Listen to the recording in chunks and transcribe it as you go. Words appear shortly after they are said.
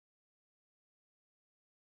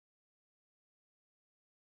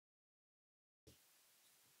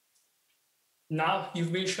Now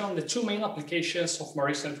you've been shown the two main applications of my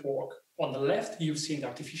recent work. On the left, you've seen the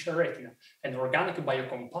artificial retina, an organic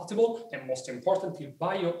biocompatible and most importantly,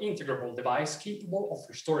 biointegrable device capable of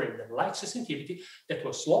restoring the light sensitivity that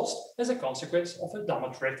was lost as a consequence of a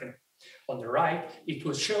damaged retina. On the right, it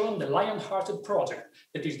was shown the Lion-Hearted project,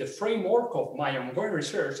 that is the framework of my ongoing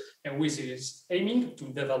research and which is aiming to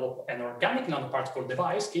develop an organic nanoparticle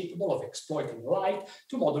device capable of exploiting light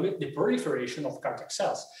to modulate the proliferation of cardiac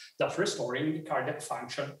cells, thus restoring the cardiac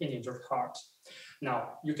function in injured hearts.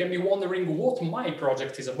 Now, you can be wondering what my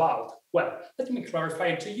project is about. Well, let me clarify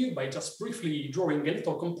it to you by just briefly drawing a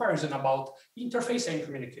little comparison about interface and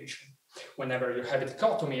communication. Whenever you have a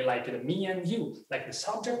dichotomy like the me and you, like the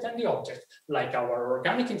subject and the object, like our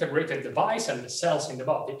organic integrated device and the cells in the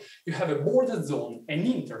body, you have a border zone, an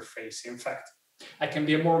interface, in fact. I can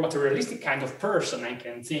be a more materialistic kind of person. I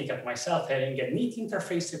can think of myself having a neat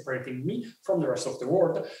interface separating me from the rest of the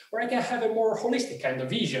world, or I can have a more holistic kind of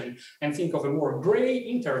vision and think of a more gray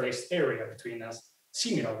interlaced area between us.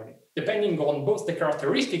 Similarly, depending on both the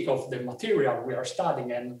characteristic of the material we are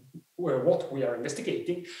studying and what we are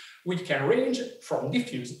investigating, we can range from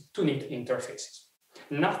diffuse to neat interfaces.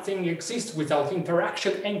 Nothing exists without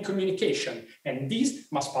interaction and communication, and these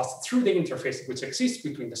must pass through the interface which exists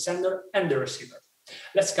between the sender and the receiver.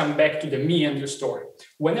 Let's come back to the me and you story.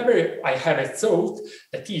 Whenever I have a thought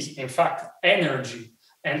that is, in fact, energy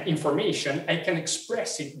and information, I can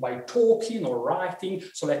express it by talking or writing,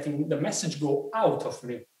 so letting the message go out of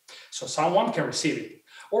me, so someone can receive it.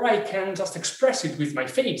 Or I can just express it with my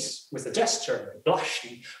face, with a gesture, by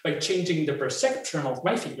blushing, by changing the perception of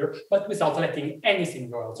my figure, but without letting anything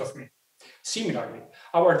go out of me. Similarly,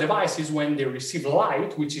 our devices, when they receive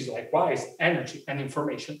light, which is likewise energy and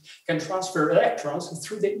information, can transfer electrons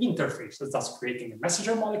through the interface, thus creating a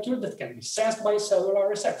messenger molecule that can be sensed by a cellular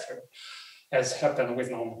receptor, as happened with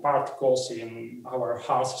nanoparticles in our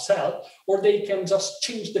heart cell, or they can just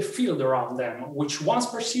change the field around them, which once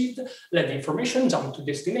perceived, let the information jump to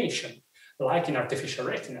destination, like in artificial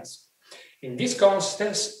retinas. In this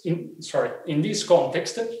context,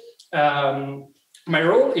 my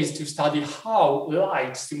role is to study how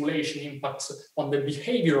light stimulation impacts on the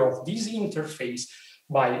behavior of this interface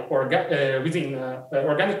by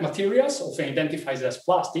organic materials, often identified as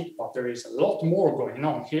plastic, but there is a lot more going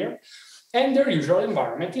on here, and their usual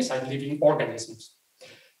environment inside living organisms.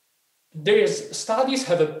 These studies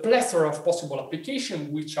have a plethora of possible applications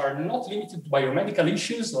which are not limited to biomedical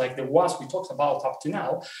issues like the ones we talked about up to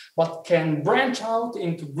now, but can branch out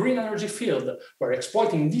into green energy field, where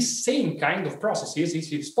exploiting this same kind of processes it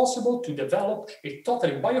is possible to develop a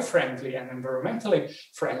totally bio-friendly and environmentally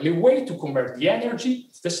friendly way to convert the energy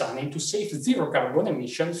of the sun into safe zero carbon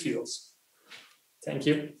emission fuels. Thank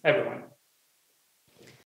you, everyone.